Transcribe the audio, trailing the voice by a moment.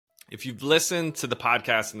If you've listened to the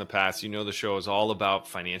podcast in the past, you know the show is all about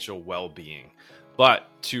financial well-being. But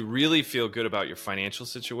to really feel good about your financial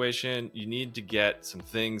situation, you need to get some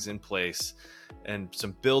things in place and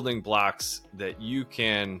some building blocks that you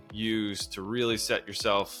can use to really set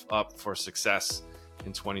yourself up for success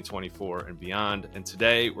in 2024 and beyond. And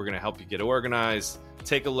today we're going to help you get organized,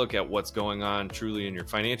 take a look at what's going on truly in your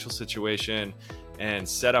financial situation, and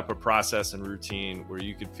set up a process and routine where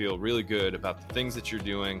you can feel really good about the things that you're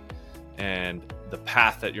doing and the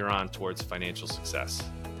path that you're on towards financial success.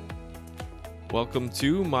 Welcome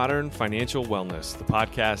to Modern Financial Wellness, the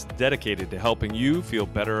podcast dedicated to helping you feel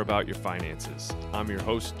better about your finances. I'm your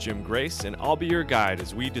host, Jim Grace, and I'll be your guide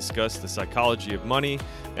as we discuss the psychology of money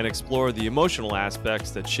and explore the emotional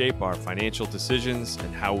aspects that shape our financial decisions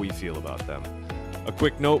and how we feel about them. A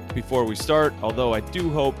quick note before we start, although I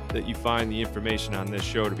do hope that you find the information on this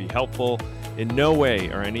show to be helpful, in no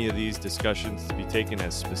way are any of these discussions to be taken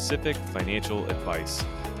as specific financial advice.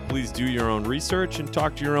 Please do your own research and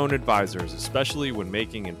talk to your own advisors, especially when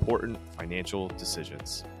making important financial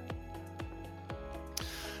decisions.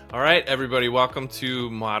 All right, everybody, welcome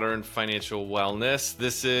to Modern Financial Wellness.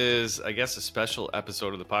 This is, I guess, a special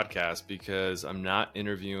episode of the podcast because I'm not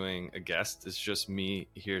interviewing a guest. It's just me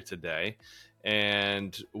here today.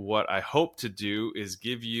 And what I hope to do is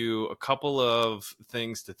give you a couple of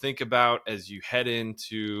things to think about as you head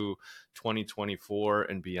into 2024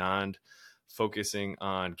 and beyond, focusing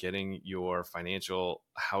on getting your financial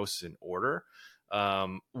house in order.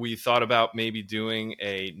 We thought about maybe doing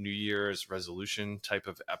a New Year's resolution type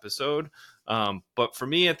of episode. But for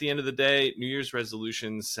me, at the end of the day, New Year's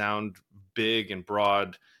resolutions sound big and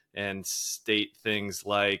broad and state things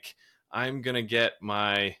like, I'm going to get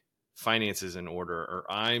my finances in order, or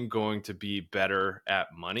I'm going to be better at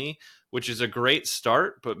money, which is a great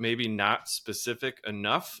start, but maybe not specific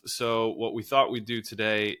enough. So what we thought we'd do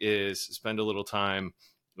today is spend a little time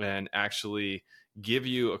and actually give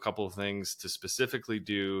you a couple of things to specifically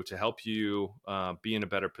do to help you be in a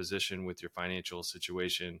better position with your financial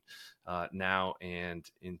situation now and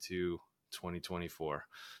into 2024.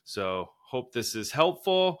 So hope this is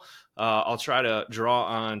helpful. I'll try to draw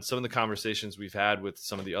on some of the conversations we've had with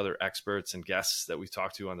some of the other experts and guests that we've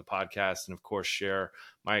talked to on the podcast. And of course, share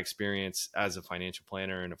my experience as a financial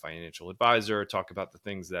planner and a financial advisor, talk about the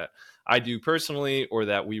things that I do personally or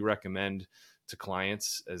that we recommend to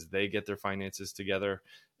clients as they get their finances together.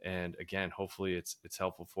 And again, hopefully it's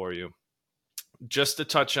helpful for you. Just to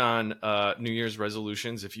touch on New Year's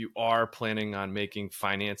resolutions, if you are planning on making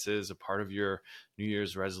finances a part of your New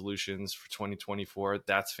Year's resolutions for 2024,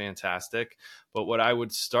 that's fantastic. But what I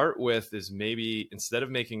would start with is maybe instead of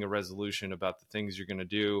making a resolution about the things you're going to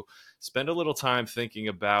do, spend a little time thinking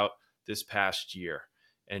about this past year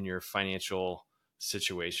and your financial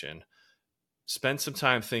situation. Spend some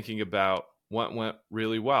time thinking about what went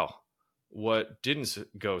really well. What didn't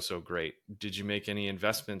go so great? Did you make any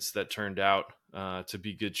investments that turned out to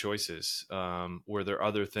be good choices? Were there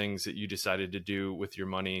other things that you decided to do with your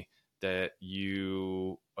money that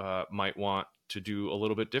you might want to do a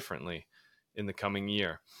little bit differently in the coming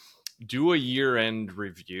year? Do a year-end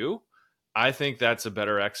review. I think that's a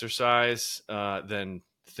better exercise than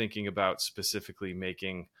thinking about specifically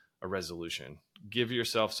making a resolution. Give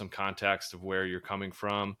yourself some context of where you're coming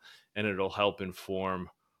from, and it'll help inform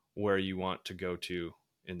where you want to go to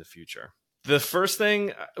in the future. The first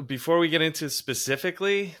thing, before we get into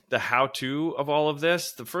specifically the how-to of all of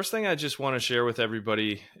this, the first thing I just want to share with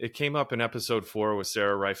everybody, it came up in episode 4 with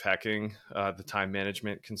Sarah Reif-Hecking, the time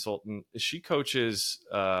management consultant. She coaches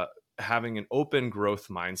having an open growth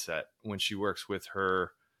mindset when she works with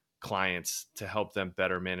her clients to help them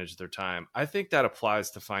better manage their time. I think that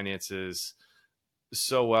applies to finances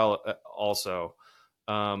so well also.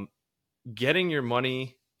 Getting your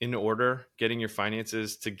money in order, getting your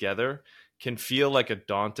finances together can feel like a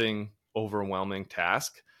daunting, overwhelming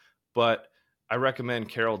task. But I recommend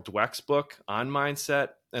Carol Dweck's book on mindset.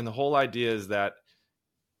 And the whole idea is that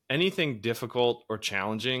anything difficult or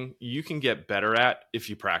challenging, you can get better at if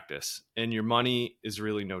you practice. And your money is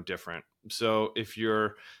really no different. So if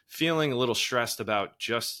you're feeling a little stressed about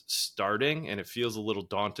just starting and it feels a little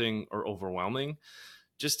daunting or overwhelming,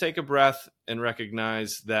 just take a breath and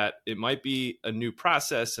recognize that it might be a new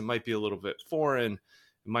process. It might be a little bit foreign.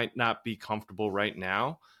 It might not be comfortable right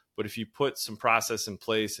now. But if you put some process in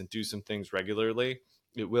place and do some things regularly,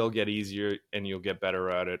 it will get easier and you'll get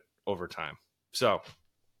better at it over time. So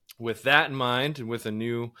with that in mind and with a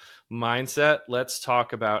new mindset, let's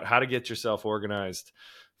talk about how to get yourself organized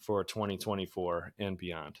for 2024 and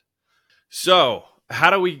beyond. So how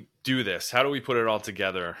do we do this? How do we put it all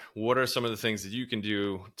together? What are some of the things that you can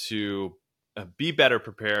do to be better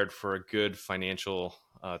prepared for a good financial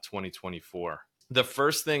 2024. The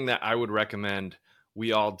first thing that I would recommend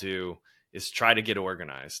we all do is try to get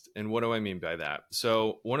organized. And what do I mean by that?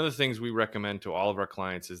 So, one of the things we recommend to all of our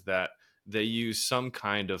clients is that they use some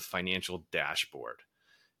kind of financial dashboard.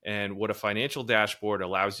 And what a financial dashboard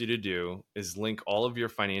allows you to do is link all of your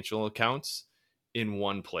financial accounts in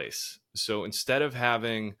one place. So instead of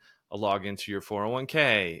having a login to your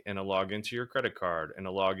 401k and a login to your credit card and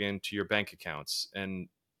a login to your bank accounts and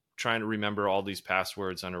trying to remember all these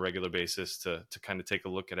passwords on a regular basis to kind of take a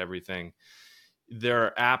look at everything, there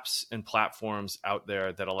are apps and platforms out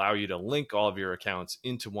there that allow you to link all of your accounts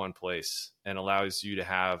into one place and allows you to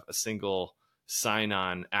have a single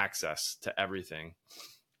sign-on access to everything.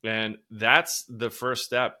 And that's the first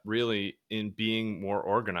step really in being more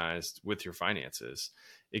organized with your finances.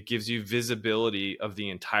 It gives you visibility of the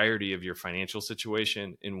entirety of your financial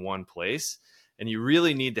situation in one place. And you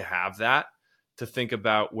really need to have that to think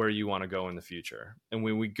about where you want to go in the future. And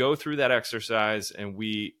when we go through that exercise and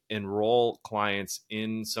we enroll clients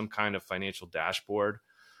in some kind of financial dashboard,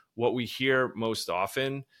 what we hear most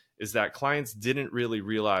often is that clients didn't really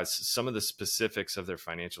realize some of the specifics of their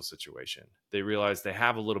financial situation. They realized they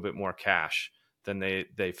have a little bit more cash than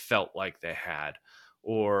they felt like they had,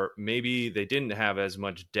 or maybe they didn't have as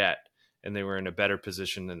much debt and they were in a better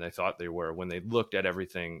position than they thought they were when they looked at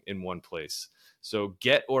everything in one place. So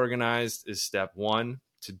get organized is step one.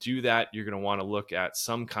 To do that, you're going to want to look at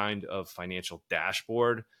some kind of financial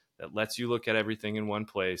dashboard that lets you look at everything in one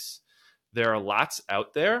place. There are lots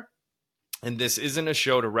out there. And this isn't a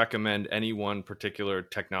show to recommend any one particular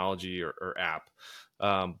technology or app,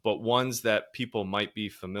 but ones that people might be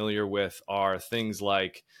familiar with are things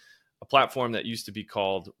like a platform that used to be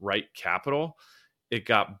called Right Capital. It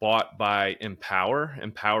got bought by Empower.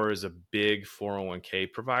 Empower is a big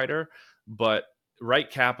 401k provider, but Right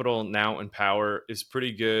Capital, now Empower, is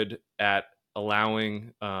pretty good at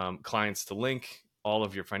allowing clients to link all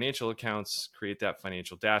of your financial accounts, create that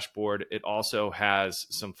financial dashboard. It also has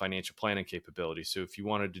some financial planning capability. So if you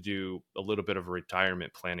wanted to do a little bit of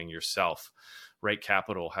retirement planning yourself, Right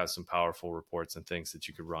Capital has some powerful reports and things that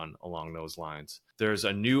you could run along those lines. There's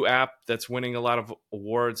a new app that's winning a lot of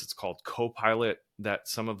awards. It's called Copilot that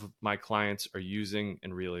some of my clients are using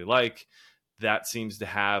and really like. That seems to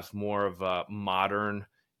have more of a modern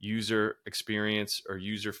user experience or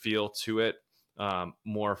user feel to it.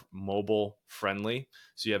 More mobile friendly.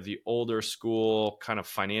 So you have the older school kind of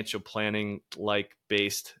financial planning like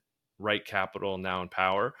based Right Capital, now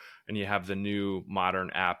Empower, and you have the new modern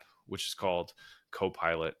app, which is called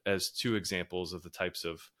Copilot, as two examples of the types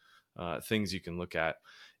of things you can look at.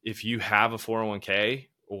 If you have a 401k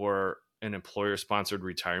or an employer sponsored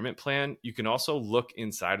retirement plan, you can also look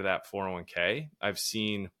inside of that 401k. I've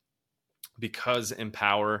seen, because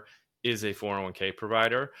Empower is a 401k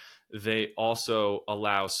provider, they also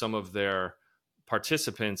allow some of their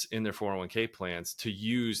participants in their 401k plans to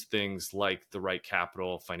use things like the Right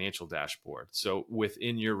Capital financial dashboard. So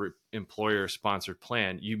within your employer sponsored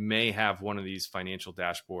plan, you may have one of these financial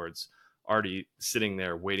dashboards already sitting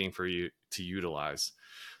there waiting for you to utilize.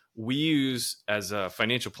 We use, as a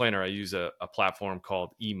financial planner, I use a platform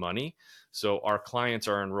called eMoney. So our clients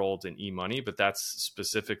are enrolled in eMoney, but that's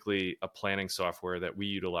specifically a planning software that we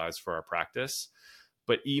utilize for our practice.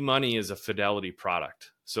 But eMoney is a Fidelity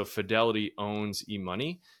product. So Fidelity owns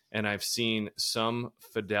eMoney. And I've seen some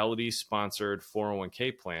Fidelity sponsored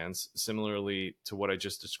 401k plans, similarly to what I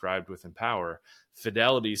just described with Empower.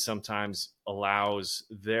 Fidelity sometimes allows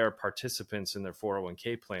their participants in their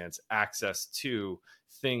 401k plans access to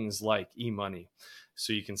things like eMoney,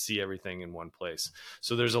 so you can see everything in one place.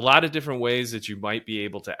 So there's a lot of different ways that you might be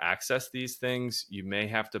able to access these things. You may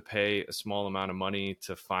have to pay a small amount of money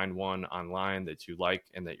to find one online that you like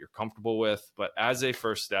and that you're comfortable with. But as a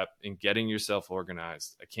first step in getting yourself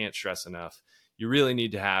organized, I can't stress enough, you really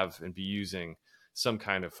need to have and be using some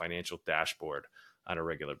kind of financial dashboard on a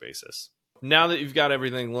regular basis. Now that you've got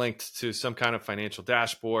everything linked to some kind of financial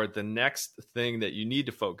dashboard, the next thing that you need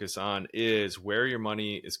to focus on is where your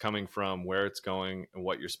money is coming from, where it's going, and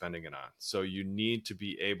what you're spending it on. So you need to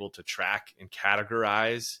be able to track and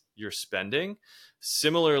categorize your spending.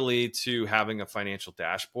 Similarly to having a financial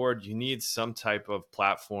dashboard, you need some type of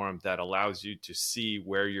platform that allows you to see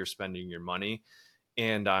where you're spending your money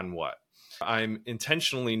and on what. I'm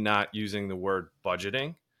intentionally not using the word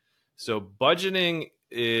budgeting. So budgeting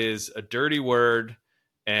is a dirty word,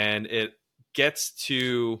 and it gets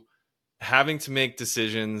to having to make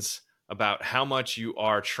decisions about how much you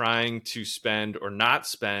are trying to spend or not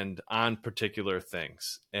spend on particular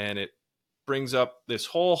things. And it brings up this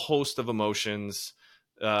whole host of emotions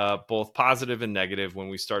both positive and negative when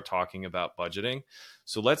we start talking about budgeting.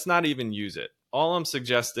 So let's not even use it. All I'm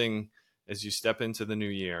suggesting as you step into the new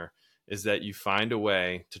year is that you find a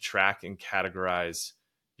way to track and categorize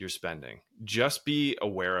your spending. Just be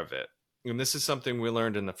aware of it. And this is something we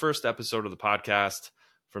learned in the first episode of the podcast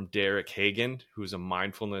from Derek Hagan, who's a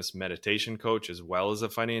mindfulness meditation coach as well as a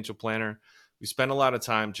financial planner. We spent a lot of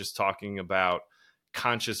time just talking about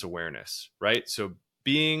conscious awareness, right? So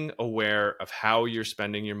being aware of how you're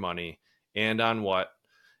spending your money and on what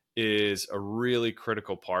is a really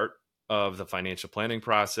critical part of the financial planning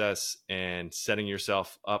process and setting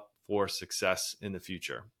yourself up for success in the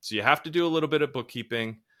future. So you have to do a little bit of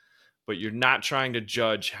bookkeeping, but you're not trying to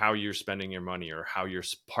judge how you're spending your money or how your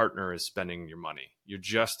partner is spending your money. You're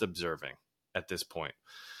just observing at this point.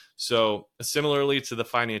 So similarly to the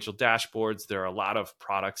financial dashboards, there are a lot of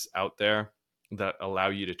products out there that allow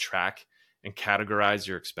you to track and categorize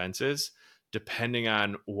your expenses depending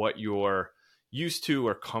on what you're used to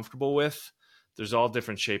or comfortable with. There's all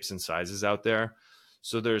different shapes and sizes out there.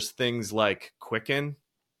 So there's things like Quicken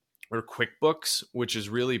or QuickBooks, which is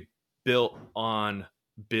really built on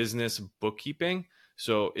business bookkeeping.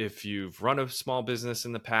 So if you've run a small business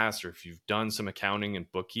in the past, or if you've done some accounting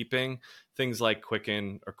and bookkeeping, things like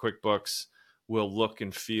Quicken or QuickBooks will look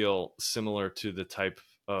and feel similar to the type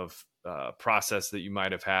of process that you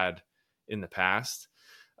might have had in the past.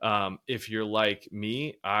 If you're like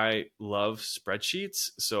me, I love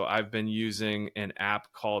spreadsheets. So I've been using an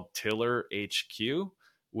app called Tiller HQ,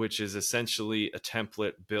 which is essentially a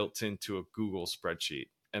template built into a Google spreadsheet.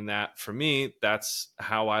 And that, for me, that's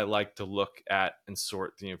how I like to look at and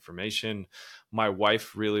sort the information. My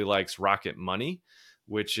wife really likes Rocket Money,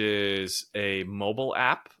 which is a mobile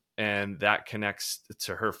app, and that connects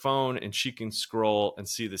to her phone, and she can scroll and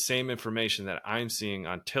see the same information that I'm seeing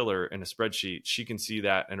on Tiller in a spreadsheet. She can see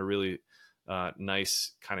that in a really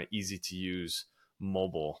nice, kind of easy to use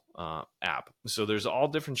mobile app. So there's all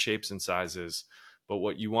different shapes and sizes, but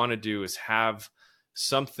what you want to do is have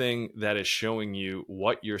something that is showing you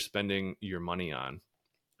what you're spending your money on.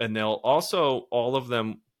 And they'll also, all of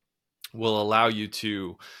them will allow you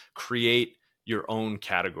to create your own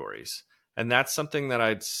categories. And that's something that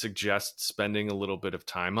I'd suggest spending a little bit of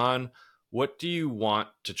time on. What do you want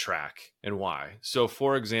to track and why? So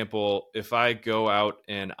for example, if I go out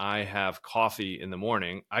and I have coffee in the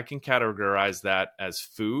morning, I can categorize that as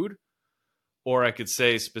food, or I could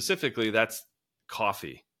say specifically that's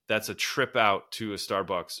coffee. That's a trip out to a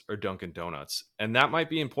Starbucks or Dunkin' Donuts. And that might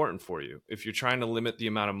be important for you. If you're trying to limit the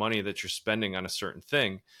amount of money that you're spending on a certain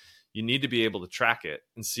thing, you need to be able to track it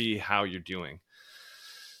and see how you're doing.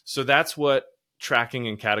 So that's what tracking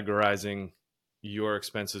and categorizing your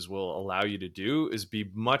expenses will allow you to do, is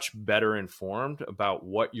be much better informed about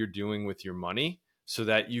what you're doing with your money so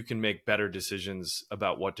that you can make better decisions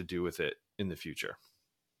about what to do with it in the future.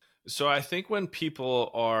 So I think when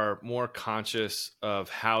people are more conscious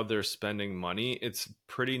of how they're spending money, it's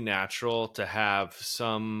pretty natural to have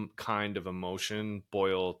some kind of emotion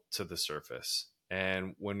boil to the surface.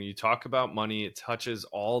 And when you talk about money, it touches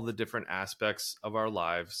all the different aspects of our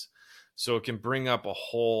lives. So it can bring up a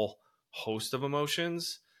whole host of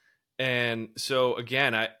emotions. And so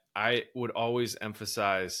again, I would always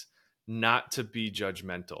emphasize not to be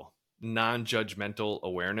judgmental. Non-judgmental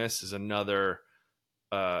awareness is another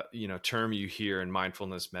term you hear in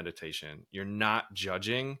mindfulness meditation. You're not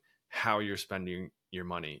judging how you're spending your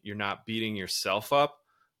money. You're not beating yourself up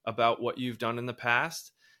about what you've done in the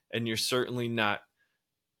past. And you're certainly not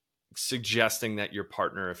suggesting that your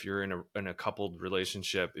partner, if you're in a coupled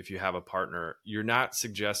relationship, if you have a partner, you're not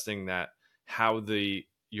suggesting that how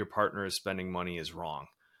your partner is spending money is wrong,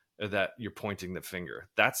 or that you're pointing the finger.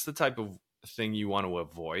 That's the type of thing you want to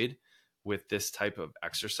avoid with this type of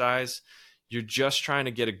exercise. You're just trying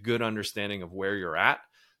to get a good understanding of where you're at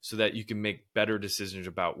so that you can make better decisions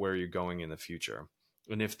about where you're going in the future.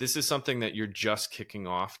 And if this is something that you're just kicking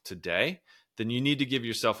off today, then you need to give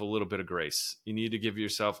yourself a little bit of grace. You need to give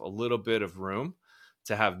yourself a little bit of room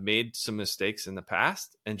to have made some mistakes in the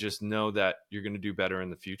past and just know that you're going to do better in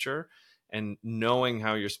the future. And knowing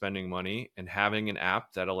how you're spending money and having an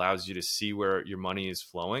app that allows you to see where your money is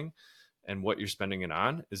flowing and what you're spending it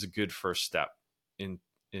on is a good first step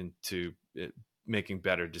into making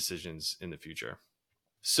better decisions in the future.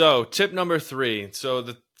 So tip number 3. So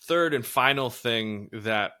the third and final thing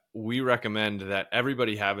that we recommend that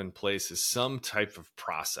everybody have in place is some type of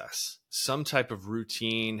process, some type of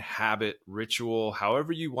routine, habit, ritual,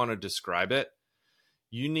 however you want to describe it.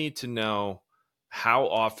 You need to know how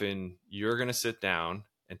often you're going to sit down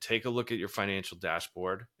and take a look at your financial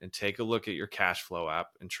dashboard and take a look at your cash flow app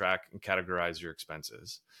and track and categorize your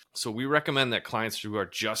expenses. So we recommend that clients who are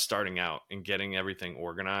just starting out and getting everything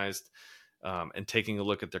organized and taking a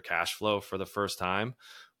look at their cash flow for the first time,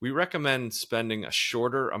 we recommend spending a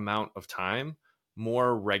shorter amount of time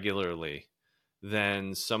more regularly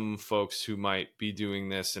than some folks who might be doing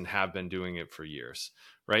this and have been doing it for years,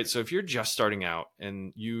 right? So if you're just starting out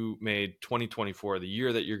and you made 2024 the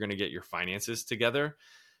year that you're going to get your finances together,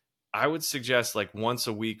 I would suggest like once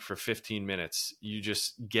a week for 15 minutes, you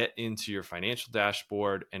just get into your financial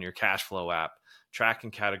dashboard and your cash flow app, track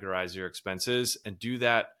and categorize your expenses, and do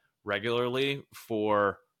that regularly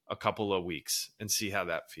for a couple of weeks and see how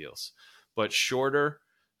that feels. But shorter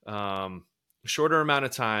amount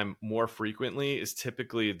of time more frequently is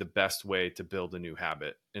typically the best way to build a new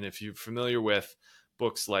habit. And if you're familiar with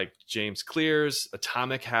books like James Clear's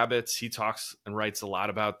Atomic Habits, he talks and writes a lot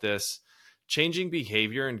about this. Changing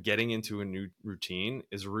behavior and getting into a new routine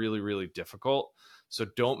is really, really difficult. So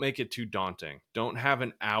don't make it too daunting. Don't have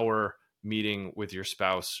an hour meeting with your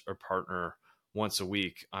spouse or partner once a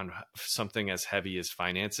week on something as heavy as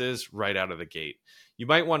finances right out of the gate. You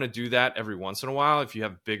might want to do that every once in a while if you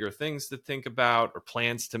have bigger things to think about or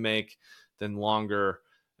plans to make, then longer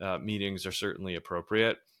meetings are certainly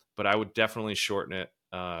appropriate. But I would definitely shorten it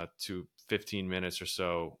to 15 minutes or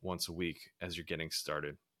so once a week as you're getting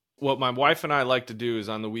started. What my wife and I like to do is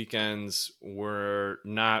on the weekends, we're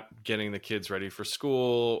not getting the kids ready for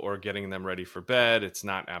school or getting them ready for bed. It's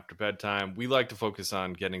not after bedtime. We like to focus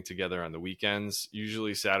on getting together on the weekends,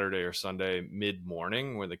 usually Saturday or Sunday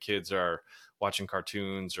mid-morning when the kids are watching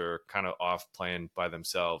cartoons or kind of off playing by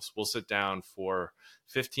themselves. We'll sit down for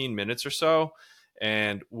 15 minutes or so,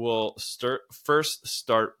 and we'll start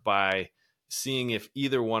by seeing if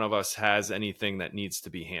either one of us has anything that needs to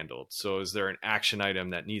be handled. So is there an action item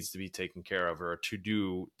that needs to be taken care of or a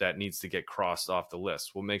to-do that needs to get crossed off the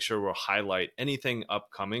list? We'll make sure we'll highlight anything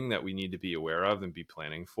upcoming that we need to be aware of and be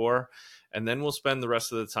planning for. And then we'll spend the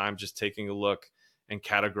rest of the time just taking a look and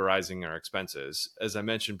categorizing our expenses. As I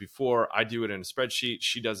mentioned before, I do it in a spreadsheet.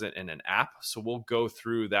 She does it in an app. So we'll go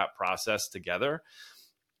through that process together.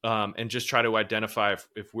 And just try to identify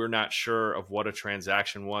if we're not sure of what a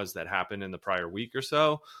transaction was that happened in the prior week or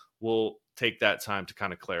so, we'll take that time to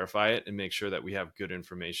kind of clarify it and make sure that we have good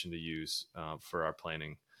information to use for our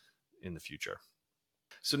planning in the future.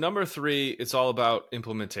 So number 3, it's all about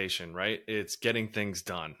implementation, right? It's getting things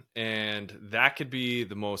done. And that could be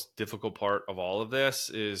the most difficult part of all of this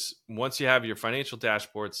is once you have your financial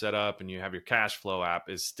dashboard set up and you have your cash flow app,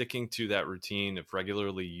 is sticking to that routine of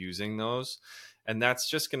regularly using those. And that's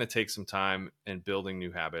just going to take some time and building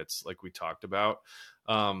new habits like we talked about.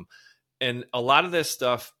 And a lot of this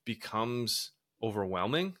stuff becomes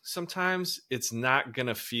overwhelming sometimes. It's not going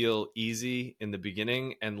to feel easy in the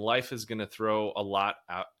beginning, and life is going to throw a lot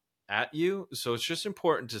out at you. So it's just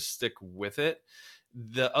important to stick with it.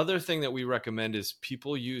 The other thing that we recommend is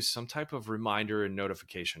people use some type of reminder and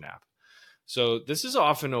notification app. So this is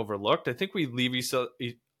often overlooked. I think we leave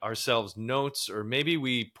ourselves notes, or maybe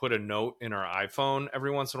we put a note in our iPhone every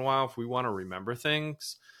once in a while if we want to remember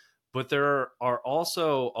things. But there are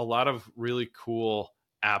also a lot of really cool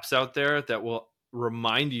apps out there that will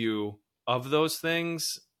remind you of those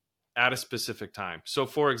things at a specific time. So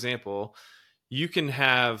for example, you can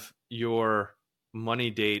have your money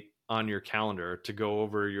date on your calendar to go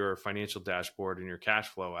over your financial dashboard and your cash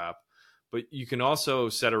flow app, but you can also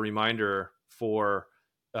set a reminder for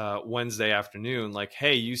Wednesday afternoon, like,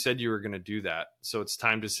 hey, you said you were going to do that. So it's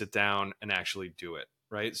time to sit down and actually do it,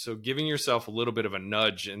 right? So giving yourself a little bit of a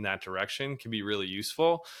nudge in that direction can be really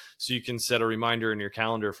useful. So you can set a reminder in your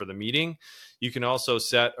calendar for the meeting. You can also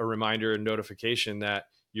set a reminder and notification that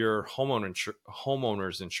your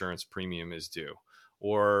homeowner's insurance premium is due.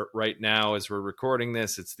 Or right now, as we're recording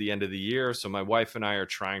this, it's the end of the year. So my wife and I are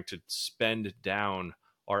trying to spend down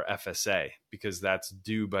our FSA because that's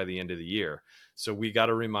due by the end of the year. So we got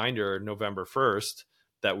a reminder November 1st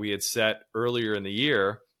that we had set earlier in the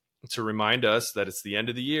year to remind us that it's the end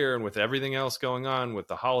of the year. And with everything else going on with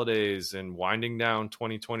the holidays and winding down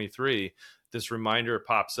 2023, this reminder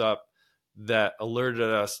pops up that alerted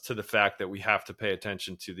us to the fact that we have to pay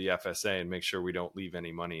attention to the FSA and make sure we don't leave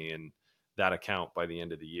any money in that account by the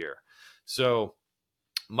end of the year. So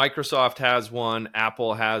Microsoft has one,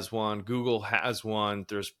 Apple has one, Google has one.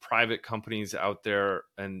 There's private companies out there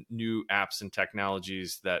and new apps and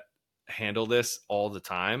technologies that handle this all the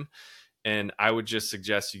time. And I would just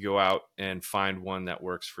suggest you go out and find one that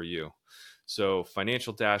works for you. So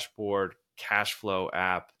financial dashboard, cash flow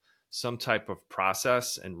app, some type of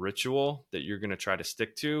process and ritual that you're going to try to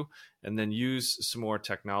stick to, and then use some more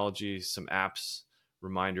technology, some apps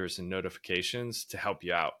reminders and notifications to help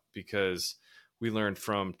you out, because we learned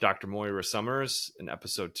from Dr. Moira Summers in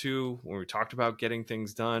episode 2 when we talked about getting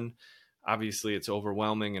things done. Obviously, it's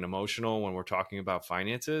overwhelming and emotional when we're talking about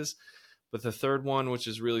finances. But the third one, which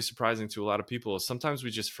is really surprising to a lot of people, is sometimes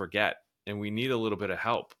we just forget and we need a little bit of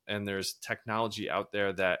help. And there's technology out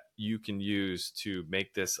there that you can use to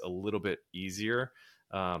make this a little bit easier,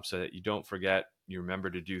 so that you don't forget, you remember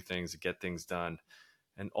to do things, to get things done.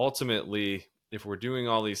 And ultimately, if we're doing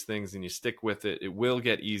all these things and you stick with it, it will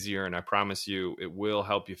get easier. And I promise you, it will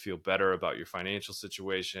help you feel better about your financial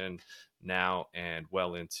situation now and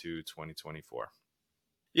well into 2024.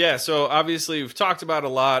 Yeah, so obviously we've talked about a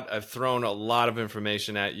lot. I've thrown a lot of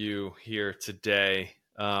information at you here today.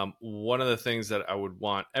 One of the things that I would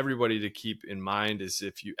want everybody to keep in mind is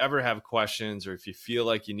if you ever have questions or if you feel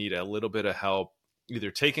like you need a little bit of help,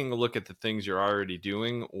 either taking a look at the things you're already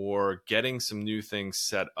doing or getting some new things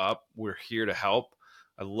set up, we're here to help.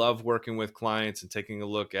 I love working with clients and taking a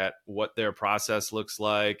look at what their process looks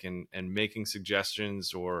like and making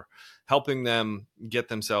suggestions or helping them get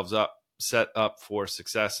themselves set up for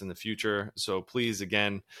success in the future. So please,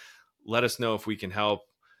 again, let us know if we can help.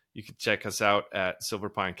 You can check us out at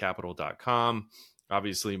silverpinecapital.com.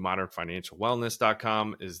 Obviously,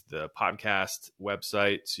 modernfinancialwellness.com is the podcast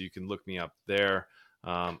website, so you can look me up there.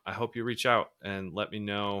 I hope you reach out and let me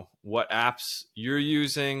know what apps you're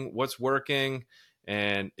using, what's working,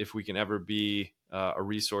 and if we can ever be a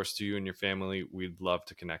resource to you and your family, we'd love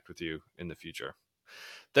to connect with you in the future.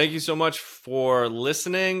 Thank you so much for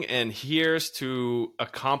listening, and here's to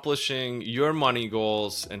accomplishing your money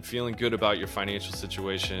goals and feeling good about your financial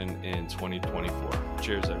situation in 2024.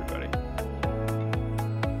 Cheers, everybody.